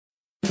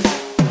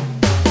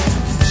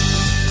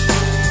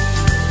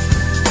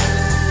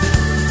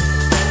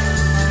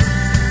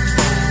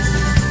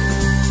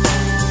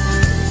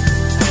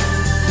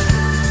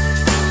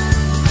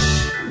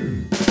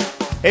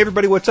Hey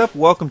everybody, what's up?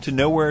 Welcome to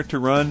Nowhere to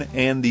Run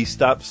and the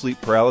Stop Sleep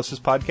Paralysis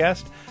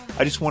podcast.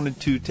 I just wanted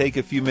to take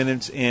a few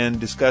minutes and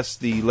discuss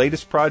the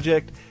latest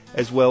project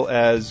as well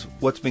as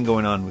what's been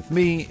going on with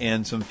me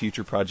and some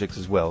future projects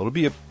as well. It'll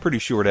be a pretty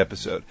short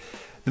episode.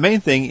 The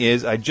main thing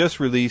is I just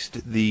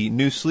released the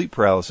new sleep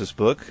paralysis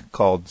book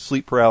called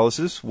Sleep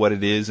Paralysis, What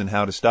It Is and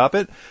How to Stop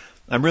It.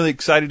 I'm really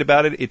excited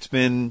about it. It's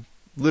been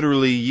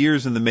literally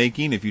years in the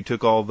making. If you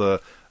took all the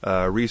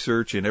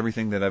research and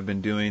everything that I've been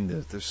doing,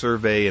 the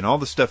survey and all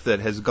the stuff that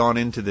has gone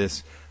into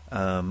this,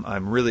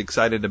 I'm really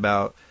excited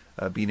about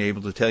being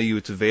able to tell you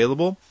it's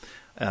available.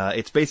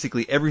 It's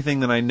basically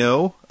everything that I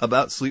know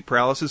about sleep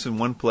paralysis in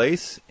one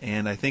place,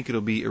 and I think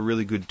it'll be a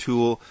really good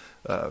tool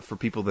for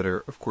people that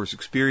are, of course,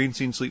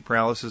 experiencing sleep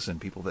paralysis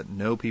and people that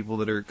know people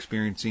that are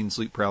experiencing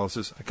sleep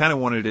paralysis. I kind of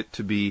wanted it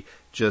to be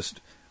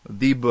just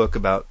the book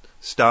about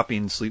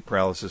stopping sleep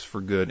paralysis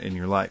for good in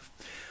your life.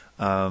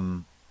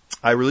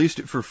 I released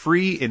it for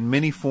free in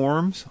many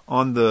forms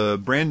on the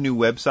brand new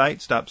website,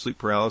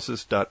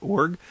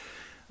 stopsleepparalysis.org.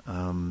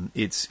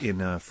 It's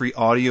in a free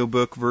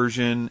audiobook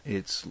version.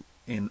 It's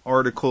in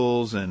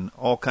articles and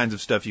all kinds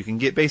of stuff. You can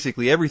get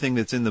basically everything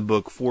that's in the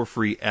book for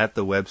free at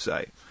the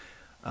website.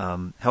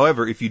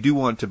 However, if you do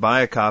want to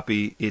buy a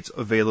copy, it's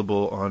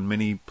available on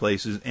many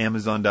places,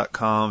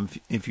 Amazon.com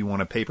if you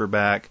want a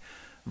paperback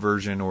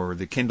version or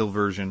the Kindle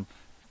version.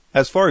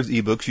 As far as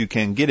ebooks, you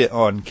can get it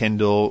on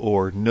Kindle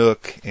or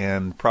Nook,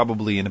 and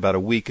probably in about a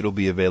week it'll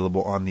be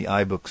available on the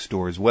iBook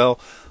store as well.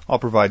 I'll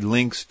provide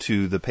links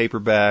to the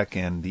paperback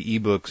and the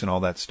ebooks and all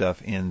that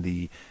stuff in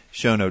the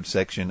show notes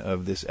section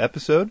of this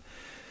episode.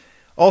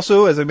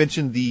 Also, as I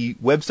mentioned, the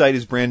website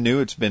is brand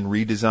new. It's been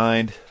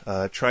redesigned,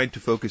 trying to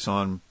focus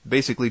on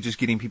basically just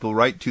getting people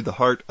right to the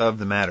heart of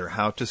the matter,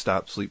 how to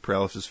stop sleep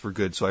paralysis for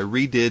good. So I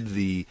redid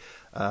the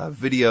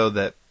video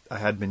that I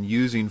had been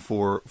using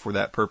for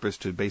that purpose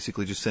to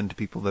basically just send to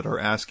people that are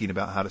asking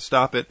about how to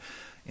stop it.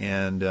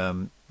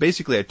 And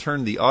basically I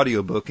turned the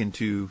audiobook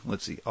into,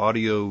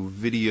 audio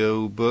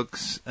video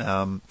books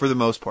for the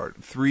most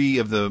part. 3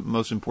 of the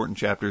most important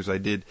chapters I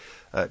did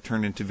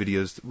turn into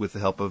videos with the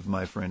help of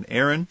my friend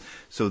Aaron.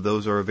 So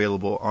those are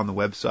available on the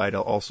website.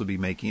 I'll also be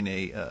making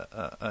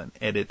an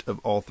edit of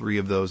all 3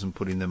 of those and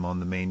putting them on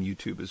the main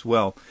YouTube as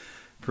well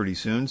pretty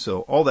soon.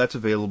 So all that's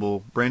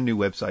available. Brand new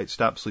website,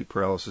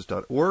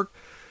 stopsleepparalysis.org.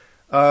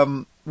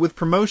 With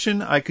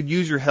promotion, I could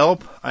use your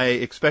help. I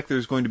expect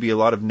there's going to be a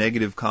lot of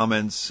negative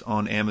comments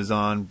on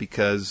Amazon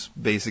because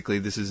basically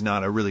this is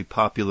not a really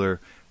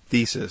popular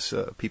thesis.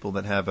 People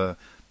that have an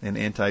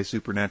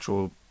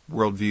anti-supernatural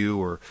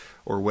worldview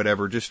or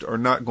whatever just are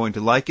not going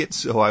to like it.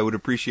 So I would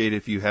appreciate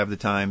if you have the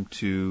time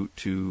to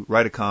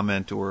write a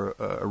comment or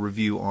a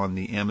review on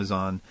the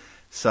Amazon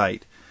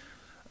site.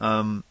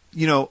 On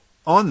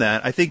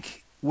that, I think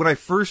when I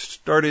first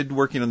started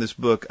working on this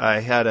book, I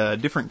had a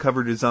different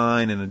cover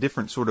design and a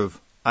different sort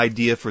of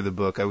idea for the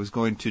book. I was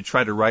going to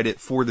try to write it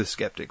for the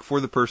skeptic,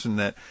 for the person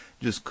that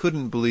just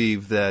couldn't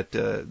believe that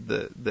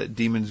that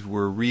demons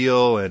were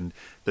real and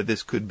that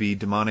this could be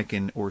demonic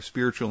or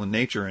spiritual in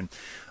nature. And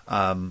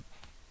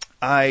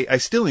I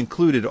still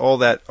included all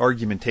that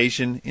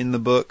argumentation in the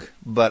book,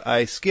 but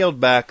I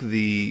scaled back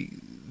the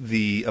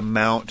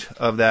amount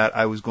of that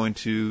I was going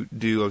to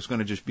do. I was going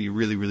to just be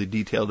really, really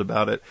detailed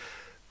about it.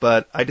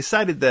 But I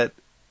decided that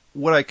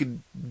what I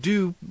could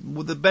do,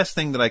 the best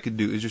thing that I could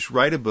do is just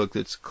write a book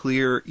that's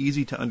clear,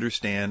 easy to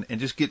understand, and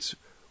just gets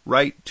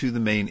right to the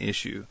main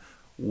issue,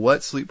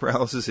 what sleep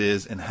paralysis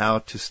is and how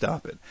to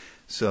stop it.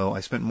 So I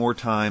spent more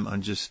time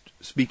on just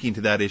speaking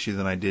to that issue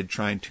than I did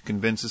trying to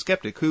convince a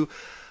skeptic who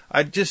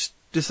I just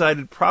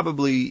decided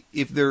probably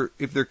if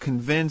they're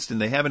convinced and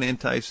they have an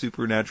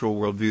anti-supernatural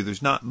worldview,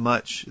 there's not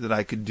much that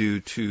I could do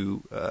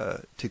to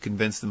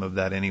convince them of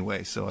that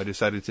anyway. So I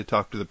decided to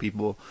talk to the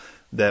people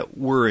that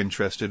were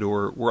interested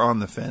or were on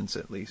the fence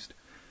at least.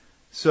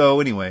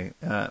 So anyway,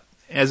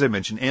 as I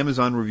mentioned,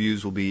 Amazon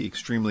reviews will be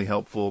extremely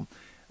helpful.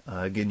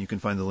 Again, you can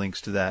find the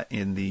links to that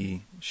in the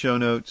show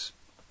notes.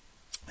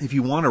 If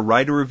you want to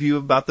write a review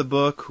about the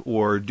book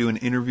or do an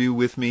interview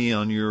with me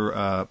on your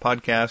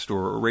podcast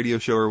or radio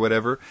show or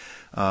whatever,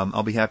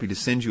 I'll be happy to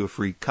send you a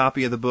free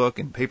copy of the book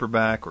in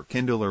paperback or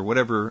Kindle or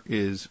whatever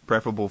is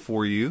preferable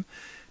for you.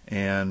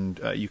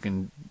 And you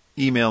can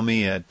email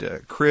me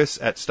at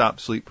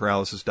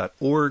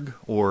chris@stopsleepparalysis.org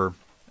or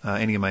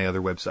any of my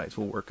other websites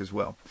will work as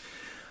well.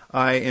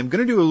 I am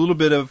going to do a little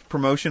bit of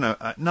promotion,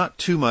 not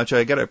too much.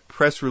 I got a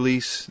press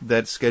release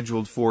that's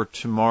scheduled for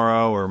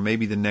tomorrow or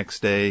maybe the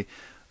next day.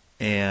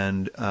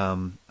 And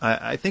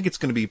I think it's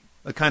going to be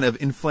a kind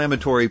of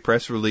inflammatory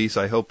press release.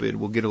 I hope it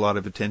will get a lot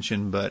of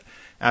attention. But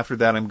after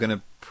that, I'm going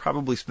to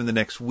probably spend the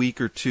next week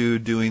or two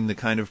doing the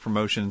kind of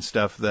promotion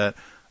stuff that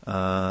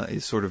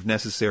is sort of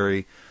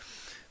necessary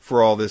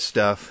for all this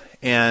stuff.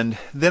 And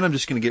then I'm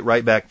just going to get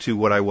right back to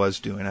what I was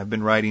doing. I've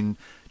been writing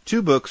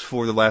 2 books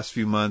for the last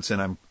few months,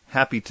 and I'm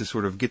happy to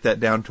sort of get that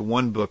down to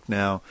 1 book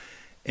now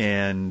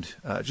and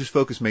just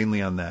focus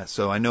mainly on that.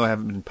 So I know I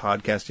haven't been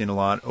podcasting a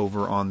lot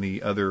over on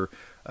the other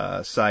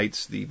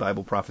sites, the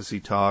Bible Prophecy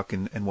Talk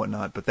and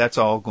whatnot. But that's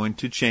all going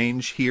to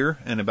change here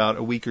in about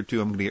a week or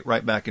two. I'm going to get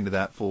right back into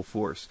that full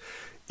force.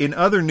 In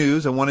other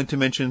news, I wanted to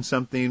mention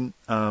something.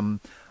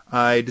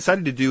 I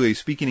decided to do a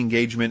speaking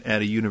engagement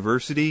at a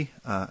university.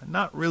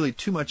 Not really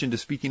too much into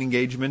speaking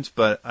engagements,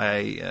 but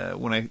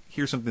when I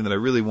hear something that I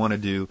really want to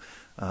do,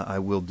 I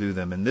will do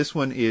them. And this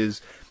one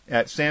is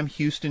at Sam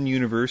Houston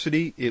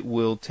University. It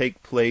will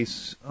take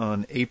place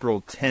on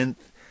April 10th,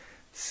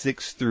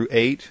 6 through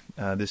 8.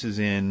 This is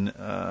in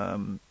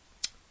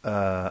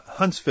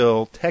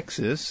Huntsville,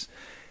 Texas,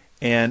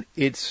 and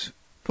it's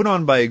put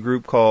on by a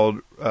group called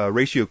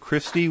Ratio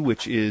Christi,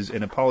 which is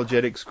an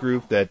apologetics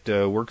group that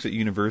works at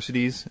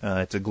universities.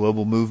 It's a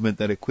global movement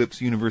that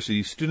equips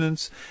university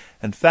students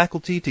and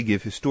faculty to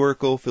give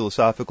historical,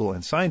 philosophical,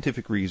 and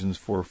scientific reasons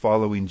for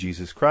following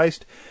Jesus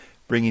Christ,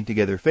 bringing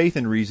together faith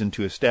and reason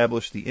to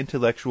establish the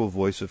intellectual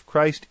voice of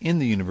Christ in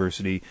the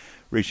university.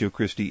 Ratio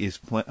Christi is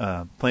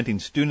planting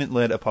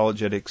student-led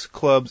apologetics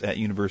clubs at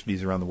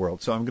universities around the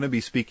world. So I'm going to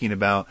be speaking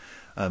about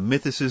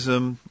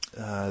mythicism,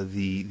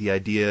 the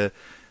idea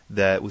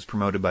that was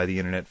promoted by the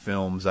internet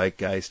film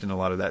Zeitgeist and a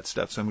lot of that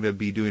stuff. So I'm going to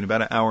be doing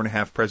about an hour and a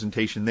half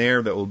presentation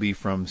there that will be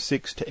from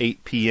 6 to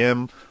 8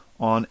 p.m.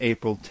 on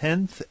April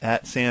 10th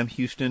at Sam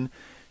Houston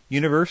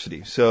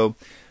University. So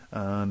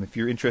if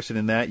you're interested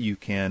in that, you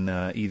can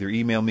either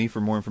email me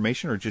for more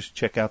information or just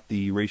check out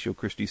the Ratio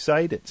Christi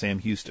site at Sam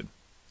Houston.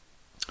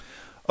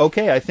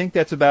 Okay, I think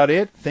that's about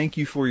it. Thank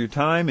you for your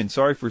time, and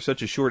sorry for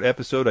such a short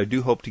episode. I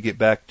do hope to get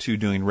back to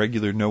doing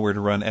regular Nowhere to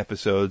Run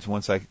episodes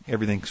once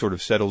everything sort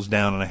of settles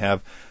down and I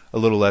have a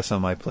little less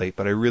on my plate.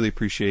 But I really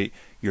appreciate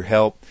your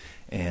help.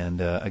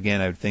 And again,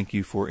 I would thank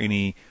you for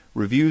any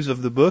reviews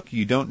of the book.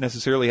 You don't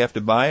necessarily have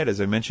to buy it. As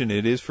I mentioned,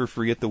 it is for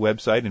free at the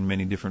website in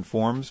many different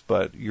forms,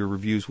 but your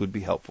reviews would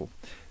be helpful.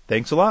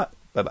 Thanks a lot.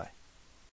 Bye-bye.